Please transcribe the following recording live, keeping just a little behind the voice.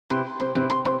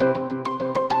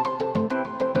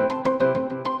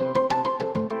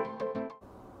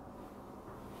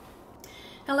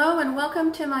and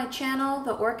welcome to my channel,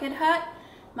 The Orchid Hut.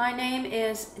 My name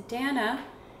is Dana,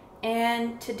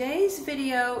 and today's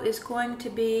video is going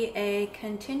to be a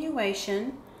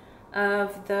continuation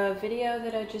of the video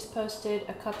that I just posted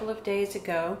a couple of days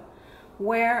ago,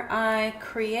 where I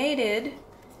created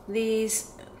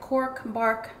these cork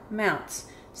bark mounts.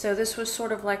 So this was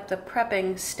sort of like the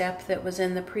prepping step that was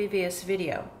in the previous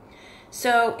video.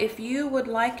 So if you would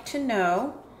like to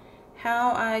know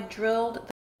how I drilled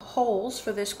the holes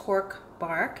for this cork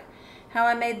bark, how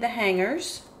I made the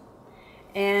hangers,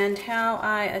 and how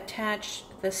I attached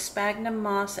the sphagnum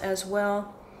moss as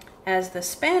well as the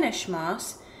Spanish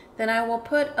moss, then I will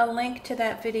put a link to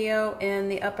that video in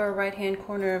the upper right hand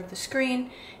corner of the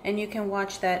screen, and you can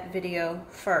watch that video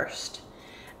first.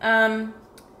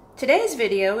 Today's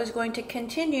video is going to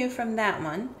continue from that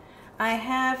one. I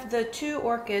have the two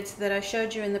orchids that I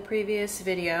showed you in the previous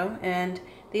video, and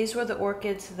these were the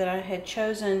orchids that I had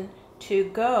chosen to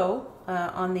go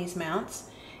on these mounts,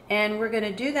 and we're going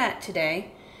to do that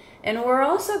today. And we're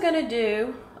also going to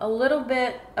do a little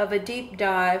bit of a deep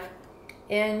dive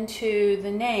into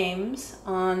the names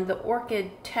on the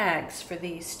orchid tags for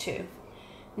these two.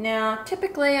 Now,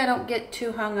 typically I don't get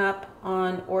too hung up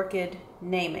on orchid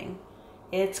naming.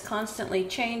 It's constantly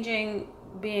changing,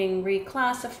 being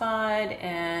reclassified,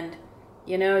 and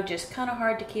you know, just kind of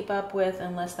hard to keep up with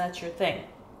unless that's your thing.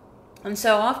 And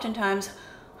so oftentimes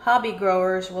hobby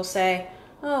growers will say,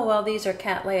 oh well, these are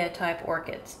Cattleya type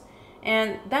orchids,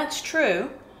 and that's true,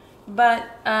 but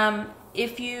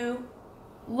if you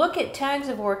look at tags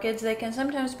of orchids, they can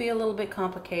sometimes be a little bit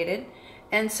complicated.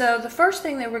 And so the first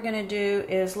thing that we're going to do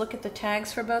is look at the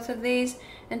tags for both of these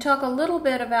and talk a little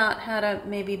bit about how to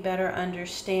maybe better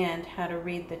understand how to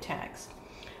read the tags.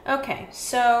 Okay,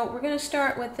 so we're going to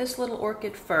start with this little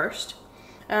orchid first.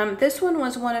 This one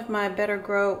was one of my Better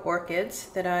Grow orchids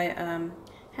that I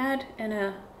had in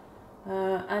a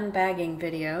unbagging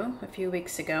video a few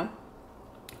weeks ago.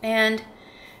 And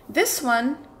this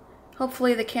one,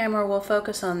 hopefully the camera will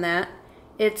focus on that.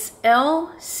 It's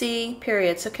LC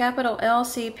period, so capital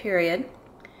LC period.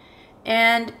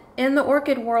 And in the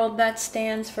orchid world, that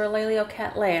stands for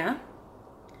Cattleya,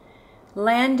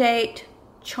 Landate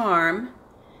Charm,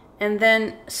 and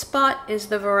then Spot is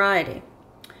the variety.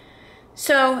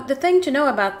 So the thing to know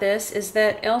about this is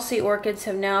that LC orchids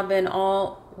have now been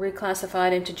all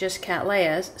reclassified into just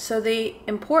Cattleyas. So the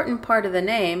important part of the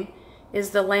name is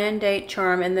the Landate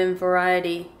Charm and then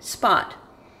variety Spot.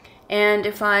 And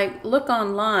if I look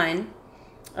online,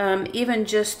 even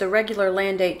just the regular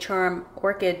Landate Charm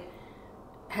orchid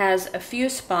has a few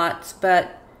spots,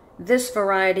 but this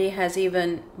variety has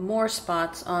even more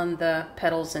spots on the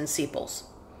petals and sepals.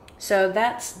 So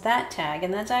that's that tag,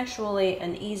 and that's actually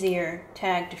an easier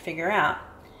tag to figure out.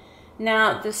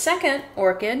 Now, the second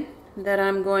orchid that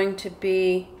I'm going to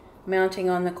be mounting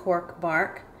on the cork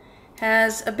bark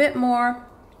has a bit more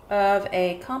of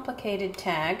a complicated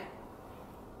tag.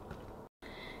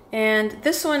 And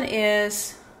this one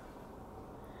is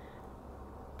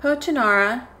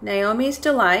Potinara, Naomi's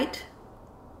Delight,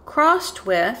 crossed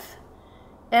with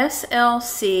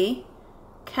SLC,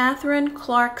 Catherine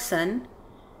Clarkson,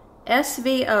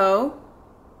 SVO,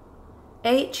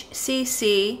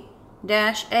 HCC-AOS.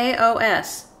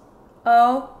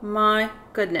 Oh my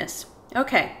goodness.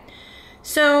 Okay,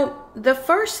 so the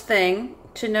first thing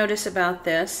to notice about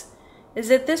this is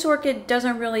that this orchid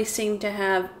doesn't really seem to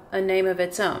have a name of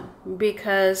its own,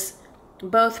 because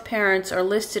both parents are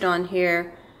listed on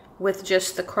here with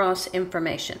just the cross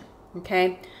information.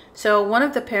 Okay, so one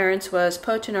of the parents was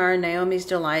Potinara, Naomi's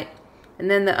Delight, and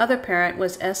then the other parent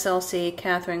was SLC,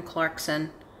 Catherine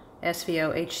Clarkson,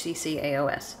 SVO, HCC,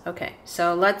 AOS. Okay,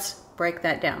 so let's break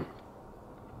that down.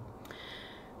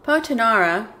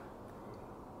 Potinara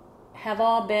have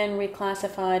all been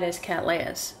reclassified as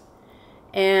Cattleyas,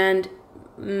 and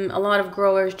a lot of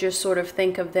growers just sort of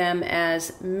think of them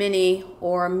as mini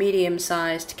or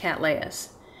medium-sized Cattleyas.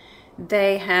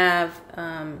 They have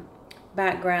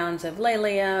backgrounds of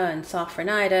Laelia and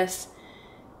Sophronitis,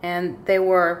 and they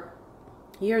were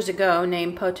years ago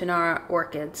named Potinara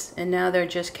orchids, and now they're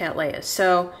just Cattleyas.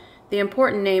 So the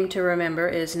important name to remember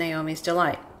is Naomi's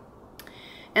Delight.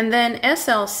 And then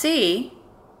SLC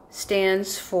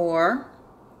stands for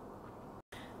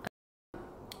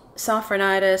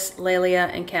Sophronitis, Laelia,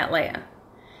 and Cattleya.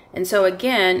 And so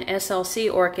again,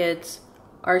 SLC orchids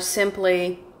are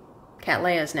simply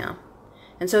Cattleyas now.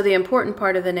 And so the important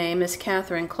part of the name is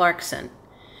Catherine Clarkson.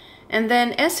 And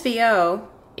then SVO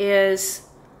is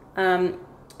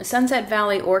Sunset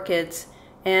Valley Orchids,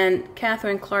 and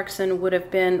Catherine Clarkson would have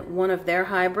been one of their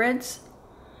hybrids.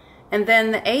 And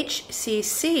then the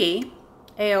HCC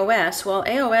AOS? Well,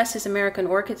 AOS is American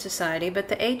Orchid Society, but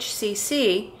the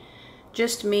HCC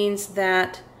just means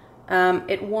that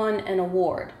it won an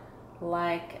award,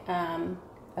 like a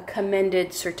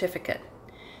commended certificate.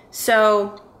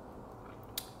 So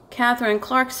Catherine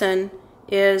Clarkson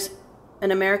is an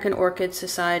American Orchid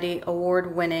Society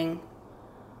award-winning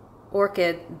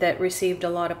orchid that received a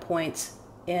lot of points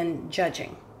in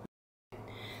judging.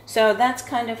 So that's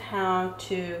kind of how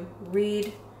to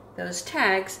read those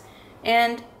tags.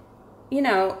 And you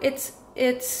know,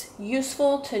 it's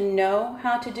useful to know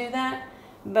how to do that,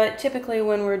 but typically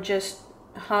when we're just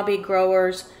hobby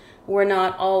growers, we're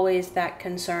not always that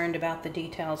concerned about the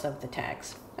details of the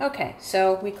tags. Okay,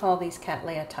 so we call these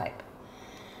Cattleya type.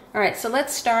 All right, so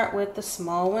let's start with the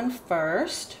small one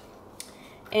first.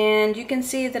 And you can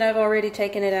see that I've already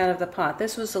taken it out of the pot.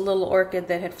 This was a little orchid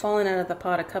that had fallen out of the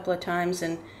pot a couple of times,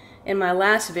 and in my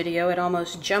last video it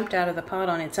almost jumped out of the pot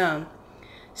on its own.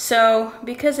 So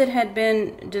because it had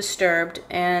been disturbed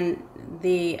and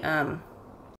the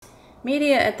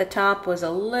media at the top was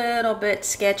a little bit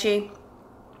sketchy,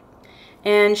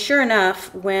 and sure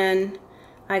enough, when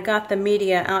I got the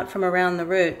media out from around the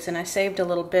roots, and I saved a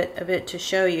little bit of it to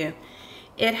show you,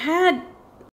 it had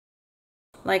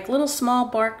like little small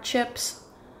bark chips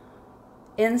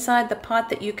inside the pot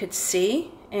that you could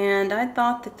see, and I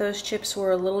thought that those chips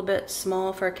were a little bit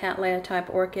small for a Cattleya type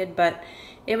orchid, but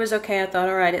it was okay. I thought,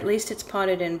 all right, at least it's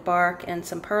potted in bark and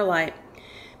some perlite.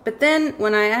 But then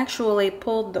when I actually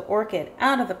pulled the orchid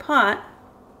out of the pot,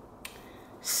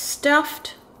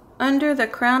 stuffed under the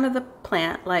crown of the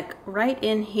plant, like right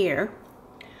in here,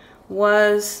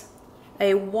 was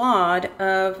a wad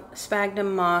of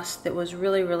sphagnum moss that was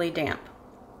really, really damp.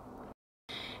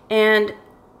 And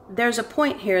there's a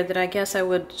point here that I guess I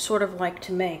would sort of like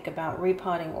to make about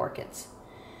repotting orchids.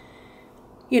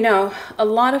 You know, a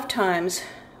lot of times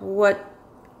what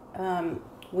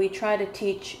we try to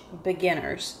teach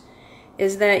beginners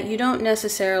is that you don't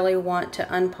necessarily want to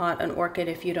unpot an orchid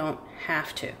if you don't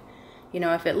have to. You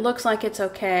know, if it looks like it's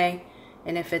okay,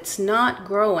 and if it's not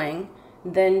growing,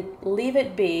 then leave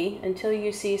it be until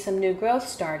you see some new growth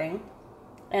starting,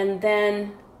 and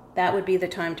then that would be the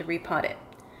time to repot it.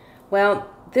 Well,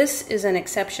 this is an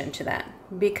exception to that,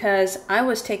 because I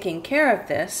was taking care of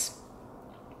this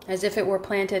as if it were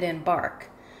planted in bark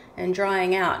and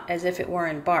drying out as if it were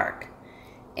in bark.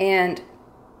 And,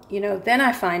 you know, then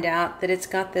I find out that it's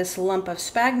got this lump of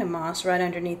sphagnum moss right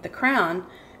underneath the crown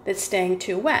that's staying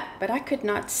too wet, but I could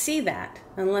not see that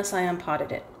unless I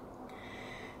unpotted it.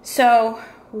 So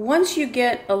once you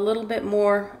get a little bit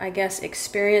more, I guess,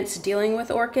 experience dealing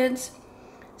with orchids,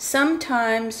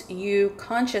 sometimes you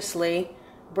consciously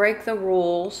break the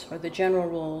rules or the general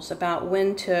rules about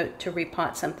when to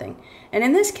repot something. And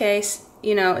in this case,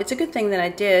 you know, it's a good thing that I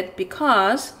did,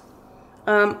 because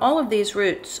all of these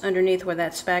roots underneath where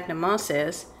that sphagnum moss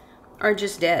is are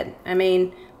just dead. I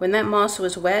mean, when that moss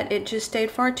was wet, it just stayed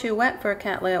far too wet for a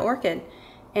Cattleya orchid,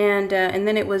 and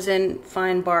then it was in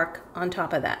fine bark on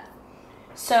top of that.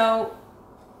 So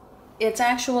it's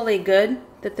actually good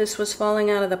that this was falling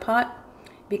out of the pot,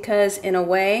 because in a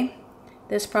way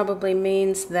this probably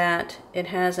means that it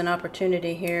has an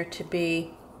opportunity here to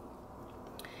be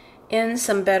in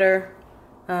some better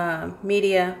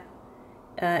media.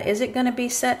 Is it going to be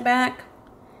set back?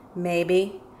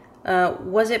 Maybe.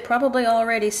 Was it probably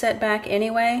already set back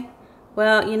anyway?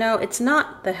 Well, you know, it's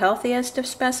not the healthiest of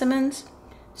specimens,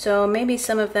 so maybe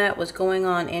some of that was going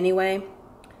on anyway.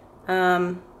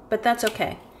 But that's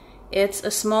okay. It's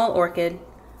a small orchid.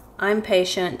 I'm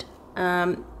patient.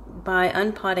 By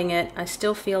unpotting it, I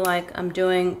still feel like I'm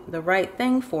doing the right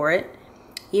thing for it,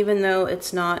 even though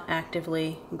it's not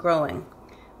actively growing.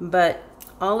 But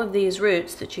all of these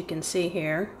roots that you can see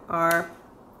here are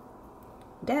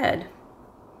dead.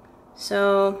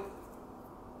 So,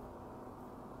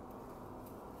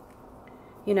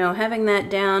 you know, having that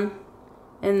down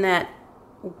in that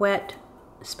wet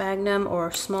sphagnum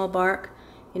or small bark,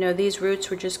 you know, these roots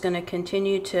were just going to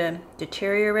continue to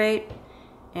deteriorate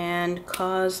and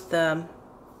cause the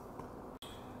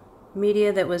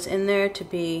media that was in there to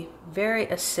be very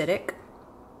acidic,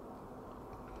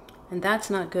 and that's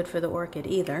not good for the orchid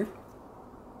either.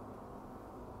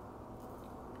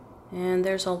 And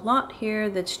there's a lot here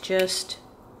that's just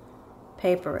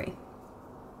papery,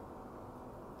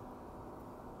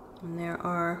 and there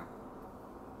are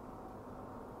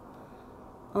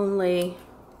only,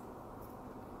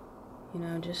 you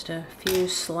know, just a few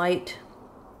slight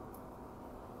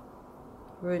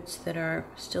roots that are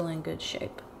still in good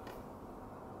shape.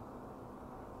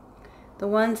 The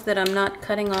ones that I'm not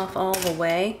cutting off all the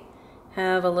way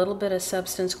have a little bit of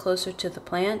substance closer to the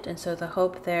plant, and so the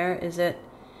hope there is that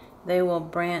they will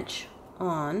branch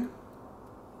on.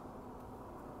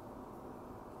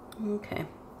 Okay,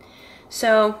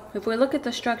 so if we look at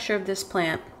the structure of this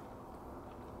plant,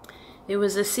 it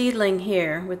was a seedling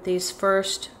here with these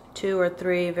first 2 or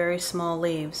 3 very small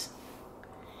leaves.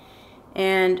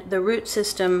 And the root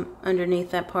system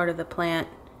underneath that part of the plant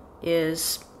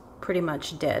is pretty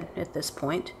much dead at this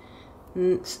point.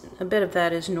 And a bit of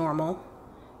that is normal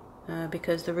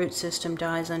because the root system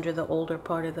dies under the older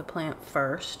part of the plant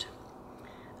first.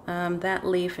 That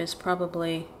leaf is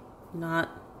probably not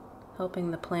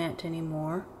helping the plant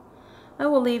anymore. I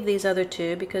will leave these other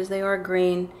 2 because they are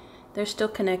green. They're still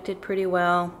connected pretty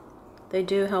well. They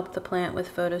do help the plant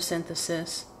with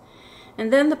photosynthesis.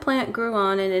 And then the plant grew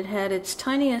on, and it had its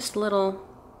tiniest little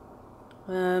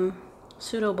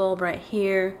pseudobulb right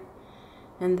here,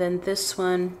 and then this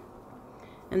one,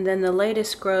 and then the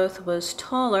latest growth was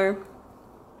taller.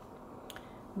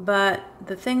 But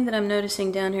the thing that I'm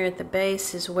noticing down here at the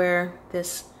base is where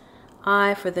this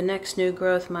eye for the next new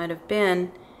growth might have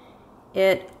been.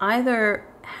 It either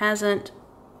hasn't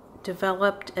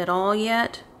developed at all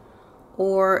yet,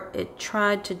 or it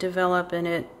tried to develop and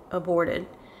it aborted.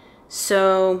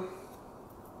 So,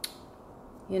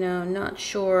 you know, not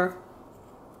sure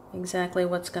exactly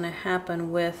what's going to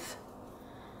happen with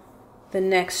the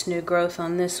next new growth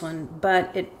on this one,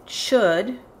 but it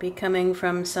should be coming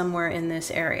from somewhere in this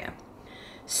area.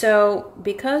 So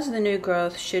because the new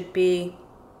growth should be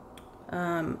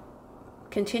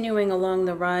continuing along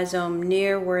the rhizome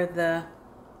near where the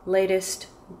latest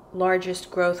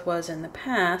largest growth was in the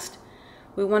past,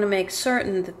 we want to make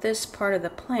certain that this part of the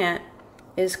plant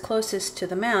is closest to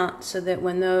the mount so that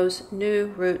when those new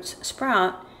roots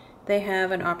sprout, they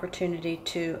have an opportunity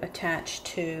to attach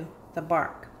to the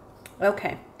bark.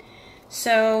 Okay,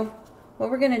 so what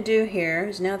we're going to do here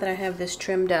is, now that I have this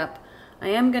trimmed up, I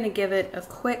am going to give it a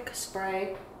quick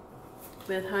spray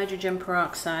with hydrogen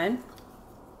peroxide.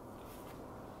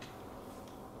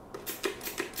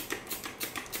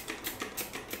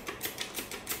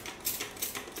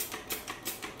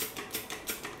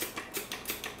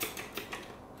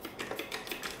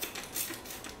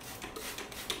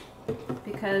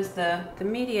 Because the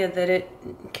media that it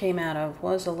came out of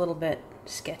was a little bit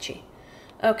sketchy.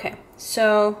 Okay,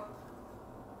 so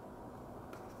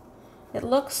it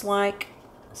looks like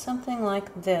something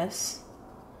like this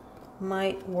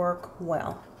might work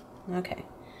well. Okay,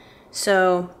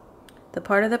 so the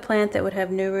part of the plant that would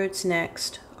have new roots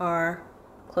next are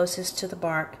closest to the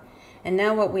bark. And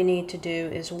now what we need to do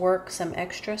is work some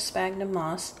extra sphagnum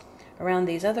moss around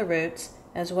these other roots,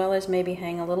 as well as maybe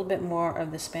hang a little bit more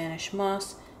of the Spanish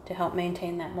moss to help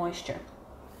maintain that moisture.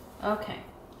 Okay,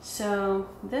 so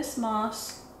this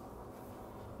moss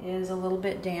is a little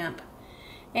bit damp,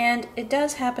 and it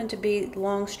does happen to be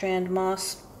long strand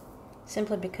moss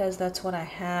simply because that's what I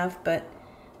have, but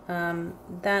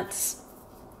that's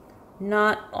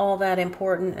not all that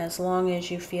important as long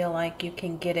as you feel like you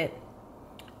can get it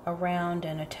around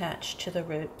and attached to the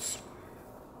roots.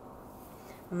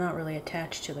 Well, not really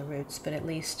attached to the roots, but at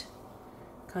least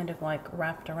kind of like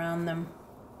wrapped around them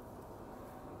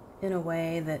in a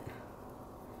way that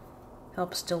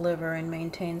helps deliver and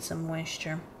maintain some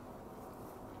moisture.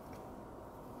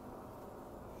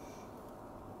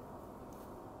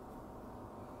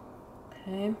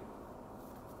 Okay.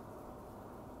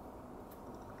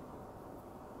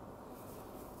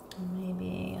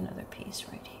 Maybe another piece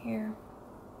right here.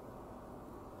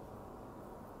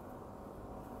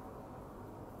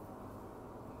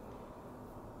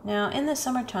 Now, in the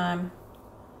summertime,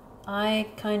 I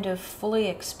kind of fully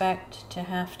expect to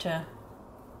have to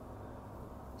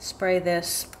spray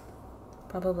this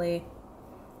probably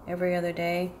every other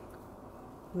day,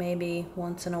 maybe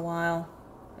once in a while,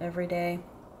 every day.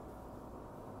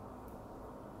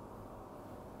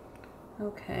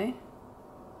 Okay.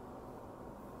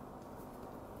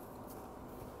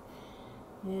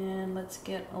 And let's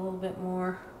get a little bit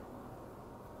more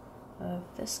of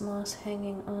this moss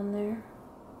hanging on there.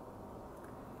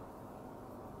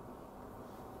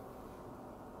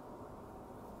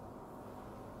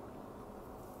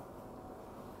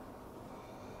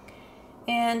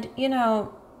 And, you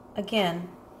know, again,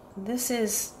 this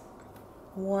is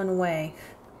one way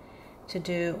to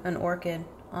do an orchid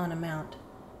on a mount.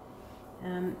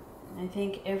 I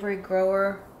think every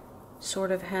grower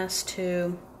sort of has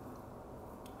to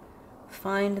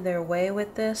find their way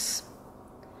with this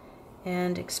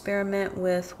and experiment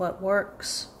with what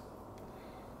works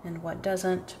and what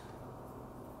doesn't.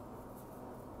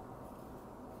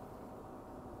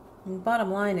 And the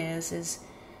bottom line is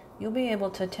you'll be able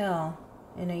to tell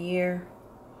in a year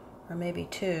or maybe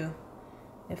 2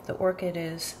 if the orchid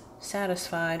is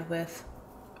satisfied with,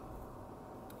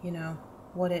 you know,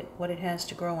 what it has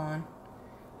to grow on,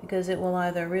 because it will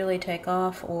either really take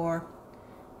off or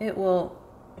it will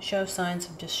show signs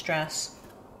of distress.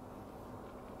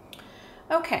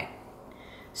 Okay,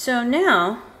 so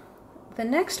now the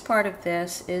next part of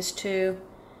this is to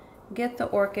get the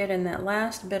orchid and that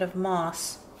last bit of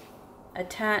moss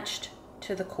attached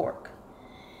to the cork.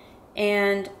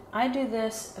 And I do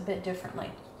this a bit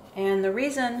differently. And the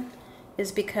reason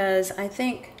is because I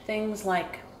think things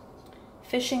like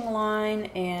fishing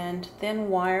line and thin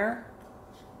wire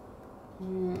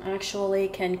actually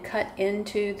can cut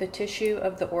into the tissue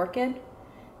of the orchid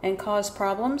and cause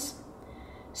problems.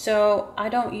 So I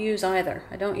don't use either.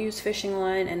 I don't use fishing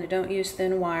line and I don't use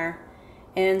thin wire.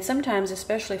 And sometimes,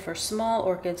 especially for small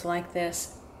orchids like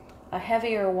this, a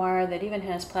heavier wire that even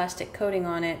has plastic coating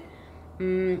on it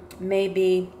may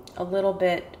be a little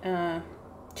bit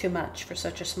too much for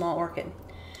such a small orchid.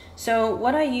 So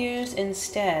what I use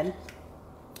instead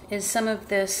is some of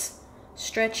this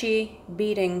stretchy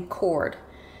beading cord.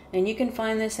 And you can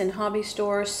find this in hobby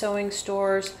stores, sewing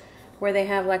stores, where they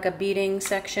have like a beading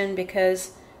section,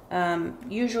 because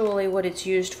usually what it's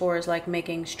used for is like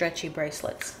making stretchy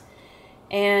bracelets.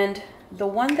 And the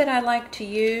one that I like to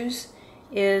use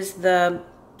is the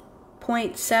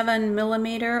 0.7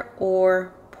 millimeter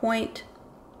or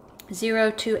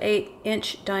 0.028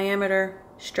 inch diameter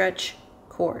stretch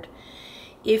cord.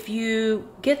 If you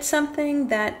get something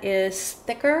that is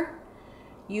thicker,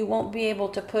 you won't be able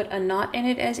to put a knot in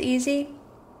it as easy.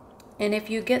 And if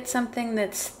you get something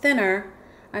that's thinner,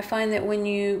 I find that when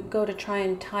you go to try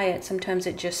and tie it, sometimes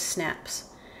it just snaps.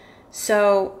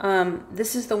 So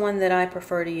this is the one that I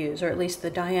prefer to use, or at least the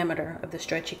diameter of the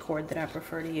stretchy cord that I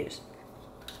prefer to use.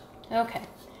 Okay,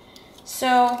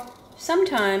 so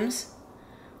sometimes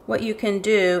what you can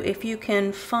do, if you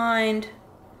can find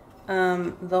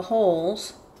the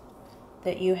holes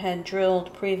that you had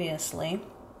drilled previously,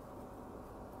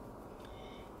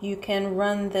 you can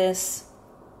run this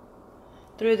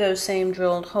through those same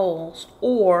drilled holes,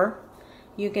 or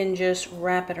you can just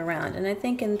wrap it around. And I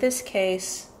think in this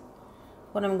case,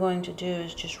 what I'm going to do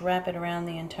is just wrap it around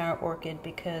the entire orchid,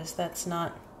 because that's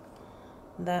not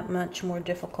that much more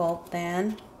difficult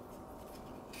than,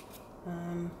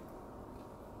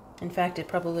 in fact, it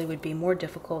probably would be more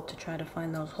difficult to try to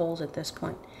find those holes at this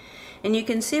point. And you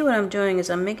can see what I'm doing is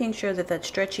I'm making sure that that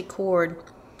stretchy cord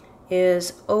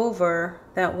is over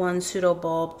that one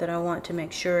pseudobulb that I want to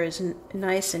make sure is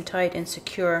nice and tight and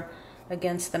secure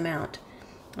against the mount.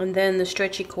 And then the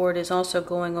stretchy cord is also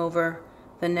going over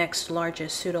the next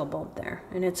largest pseudobulb there.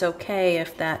 And it's okay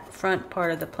if that front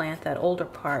part of the plant, that older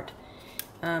part,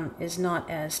 is not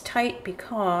as tight,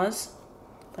 because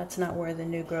that's not where the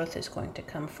new growth is going to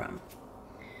come from.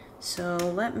 So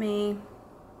let me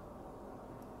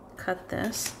cut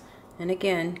this. And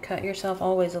again, cut yourself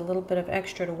always a little bit of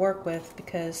extra to work with,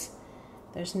 because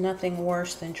there's nothing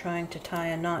worse than trying to tie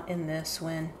a knot in this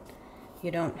when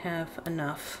you don't have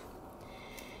enough.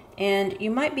 And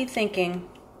you might be thinking,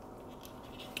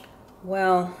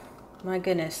 well, my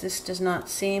goodness, this does not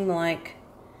seem like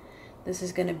this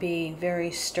is going to be very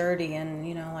sturdy, and,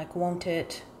 you know, like, won't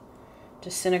it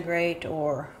disintegrate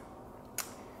or,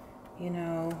 you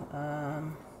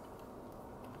know,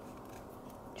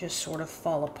 just sort of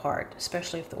fall apart,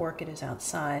 especially if the orchid is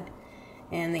outside?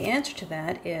 And the answer to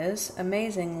that is,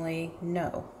 amazingly,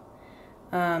 no.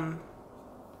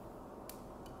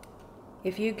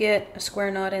 If you get a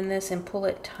square knot in this and pull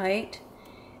it tight,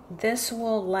 this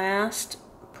will last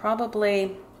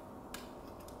probably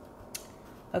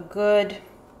a good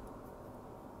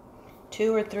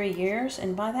 2 or 3 years,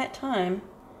 and by that time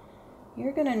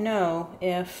you're going to know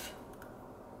if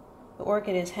the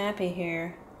orchid is happy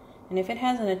here. And if it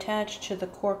hasn't attached to the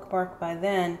cork bark by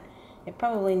then, it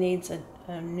probably needs a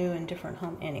new and different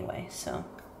home anyway. So,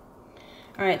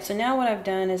 alright, so now what I've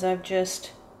done is I've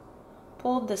just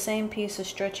pulled the same piece of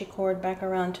stretchy cord back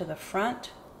around to the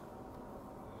front,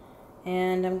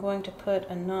 and I'm going to put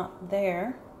a knot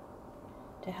there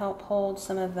to help hold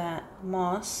some of that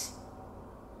moss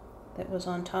that was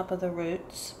on top of the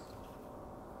roots.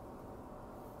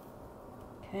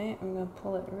 Okay, I'm going to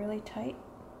pull it really tight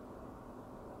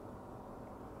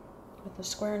with a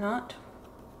square knot.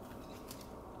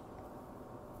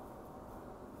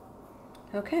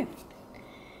 Okay,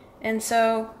 and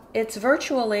so it's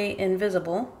virtually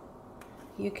invisible.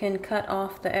 You can cut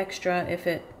off the extra if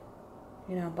it,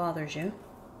 you know, bothers you.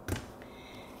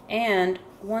 And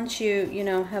once you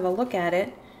know, have a look at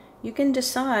it, you can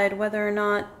decide whether or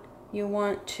not you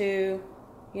want to,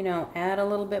 you know, add a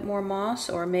little bit more moss,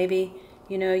 or maybe,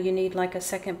 you know, you need like a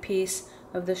second piece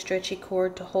of the stretchy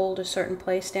cord to hold a certain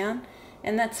place down,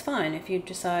 and that's fine if you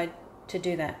decide to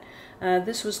do that.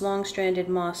 This was long-stranded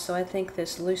moss, so I think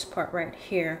this loose part right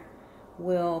here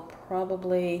will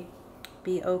probably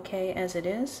be okay as it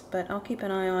is, but I'll keep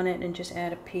an eye on it and just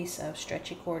add a piece of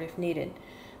stretchy cord if needed.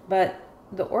 But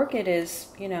the orchid is,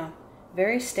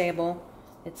 very stable.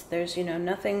 There's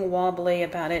nothing wobbly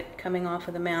about it coming off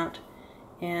of the mount,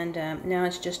 and now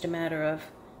it's just a matter of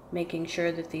making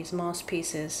sure that these moss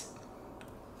pieces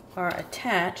are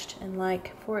attached. And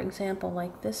like, for example,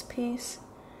 like this piece,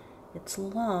 it's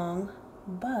long,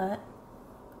 but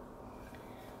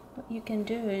what you can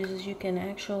do is you can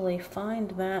actually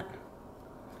find that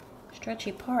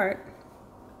stretchy part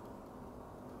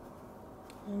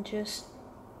and just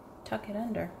tuck it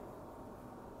under.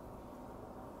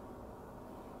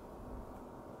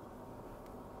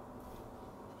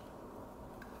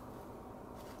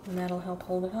 And that'll help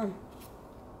hold it on.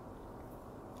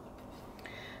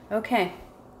 Okay,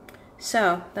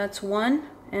 so that's one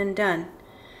and done.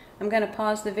 I'm going to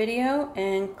pause the video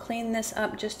and clean this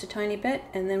up just a tiny bit,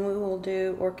 and then we will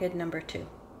do orchid number 2.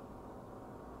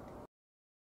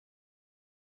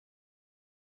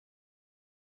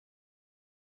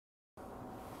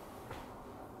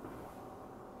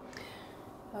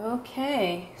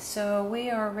 Okay, so we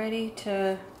are ready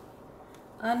to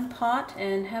unpot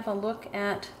and have a look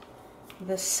at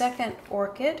the second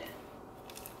orchid.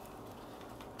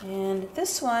 And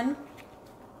this one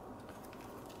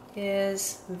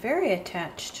is very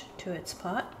attached to its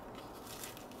pot.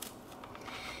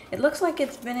 It looks like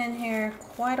it's been in here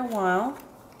quite a while,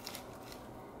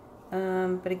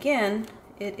 but again,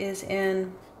 it is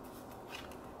in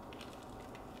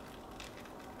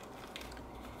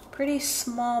pretty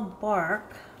small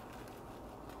bark.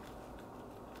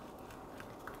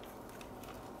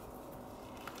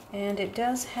 And it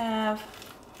does have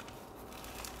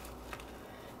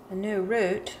a new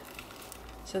root,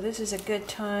 so this is a good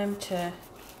time to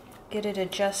get it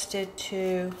adjusted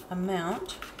to a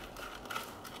mount.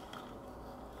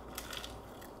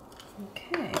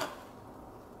 Okay.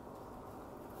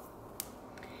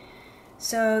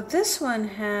 So this one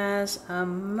has a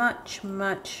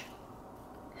much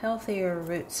healthier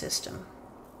root system.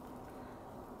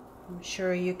 I'm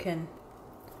sure you can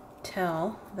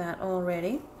tell that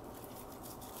already.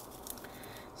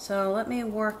 So let me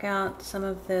work out some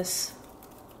of this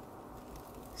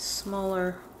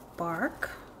smaller bark.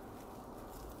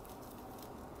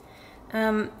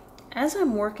 As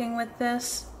I'm working with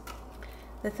this,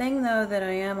 the thing though that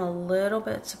I am a little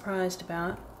bit surprised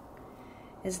about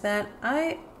is that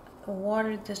I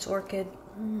watered this orchid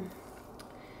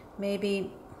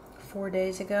maybe 4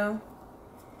 days ago,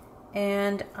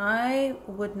 and I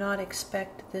would not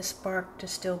expect this bark to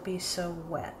still be so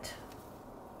wet.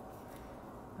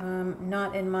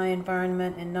 Not in my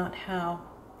environment, and not how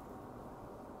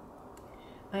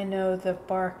I know the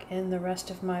bark in the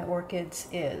rest of my orchids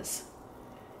is.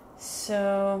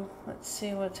 So let's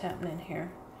see what's happening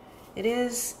here. It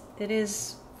is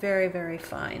very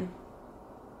fine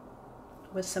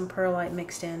with some perlite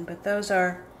mixed in, but those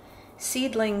are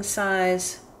seedling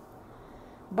size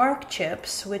bark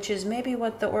chips, which is maybe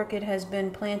what the orchid has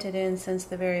been planted in since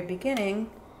the very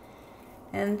beginning.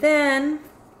 And then,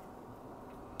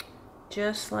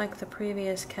 just like the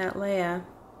previous Cattleya,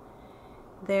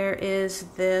 there is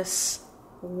this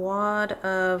wad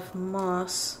of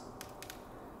moss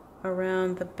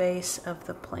around the base of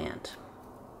the plant.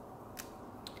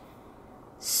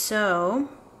 So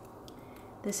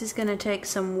this is going to take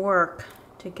some work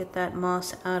to get that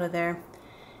moss out of there.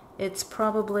 It's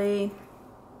probably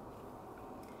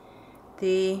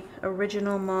the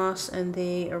original moss and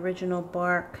the original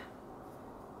bark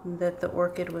that the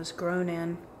orchid was grown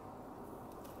in.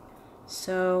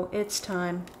 So it's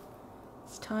time.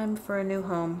 It's time for a new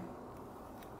home.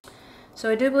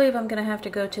 So I do believe I'm going to have to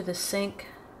go to the sink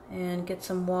and get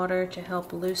some water to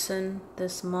help loosen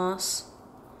this moss.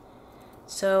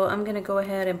 So I'm going to go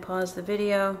ahead and pause the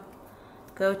video,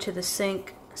 go to the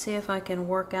sink, see if I can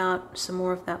work out some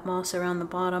more of that moss around the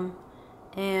bottom,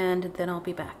 and then I'll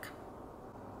be back.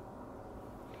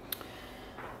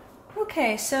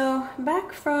 Okay, so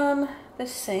back from the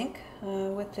sink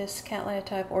with this Cattleya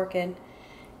type orchid,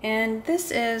 and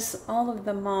this is all of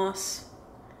the moss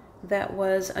that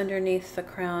was underneath the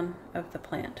crown of the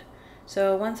plant.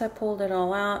 So once I pulled it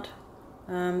all out,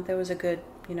 there was a good,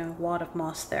 wad of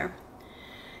moss there.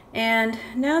 And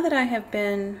now that I have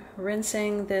been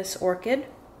rinsing this orchid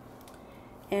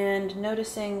and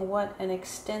noticing what an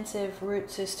extensive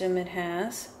root system it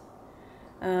has,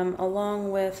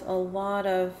 along with a lot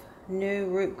of new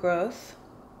root growth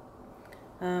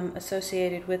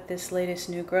associated with this latest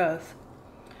new growth,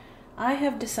 I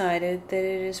have decided that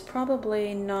it is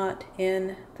probably not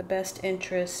in the best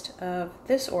interest of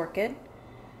this orchid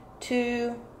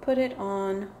to put it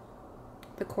on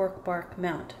the cork bark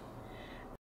mount.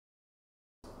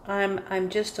 I'm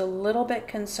just a little bit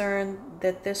concerned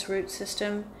that this root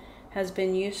system has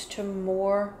been used to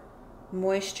more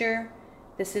moisture.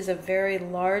 This is a very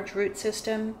large root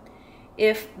system.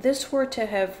 If this were to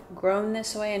have grown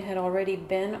this way and had already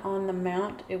been on the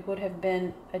mount, it would have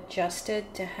been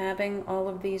adjusted to having all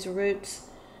of these roots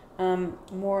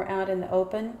more out in the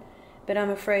open. But I'm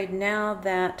afraid now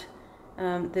that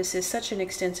this is such an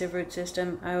extensive root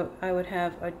system, I would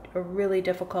have a really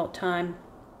difficult time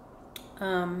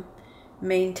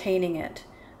maintaining it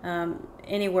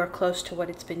anywhere close to what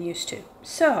it's been used to.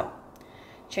 So,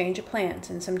 change of plans,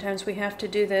 and sometimes we have to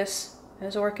do this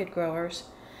as orchid growers.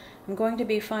 I'm going to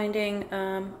be finding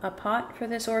a pot for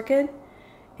this orchid,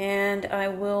 and I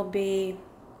will be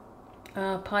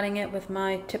potting it with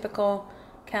my typical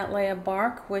Cattleya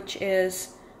bark, which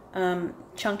is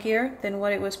chunkier than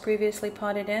what it was previously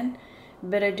potted in.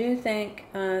 But I do think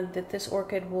that this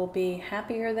orchid will be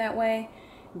happier that way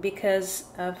because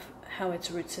of how its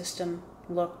root system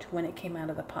looked when it came out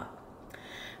of the pot.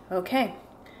 Okay,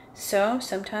 so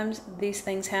sometimes these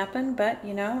things happen, but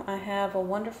you know, I have a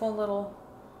wonderful little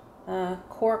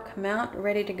cork mount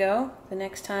ready to go the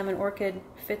next time an orchid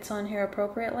fits on here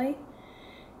appropriately.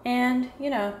 And you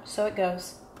know, so it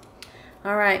goes.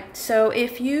 Alright, so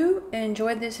if you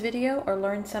enjoyed this video or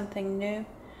learned something new,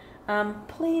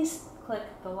 please click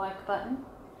the like button,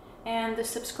 and the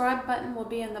subscribe button will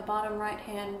be in the bottom right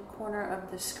hand corner of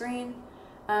the screen.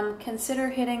 Consider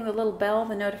hitting the little bell,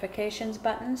 the notifications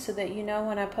button, so that you know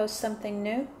when I post something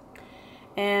new.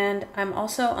 And I'm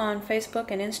also on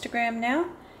Facebook and Instagram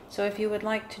now, so if you would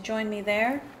like to join me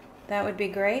there, that would be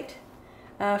great.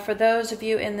 For those of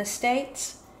you in the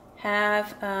States,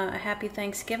 have a happy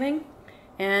Thanksgiving,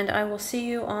 and I will see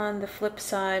you on the flip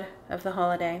side of the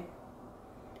holiday.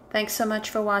 Thanks so much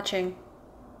for watching.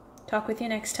 Talk with you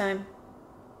next time.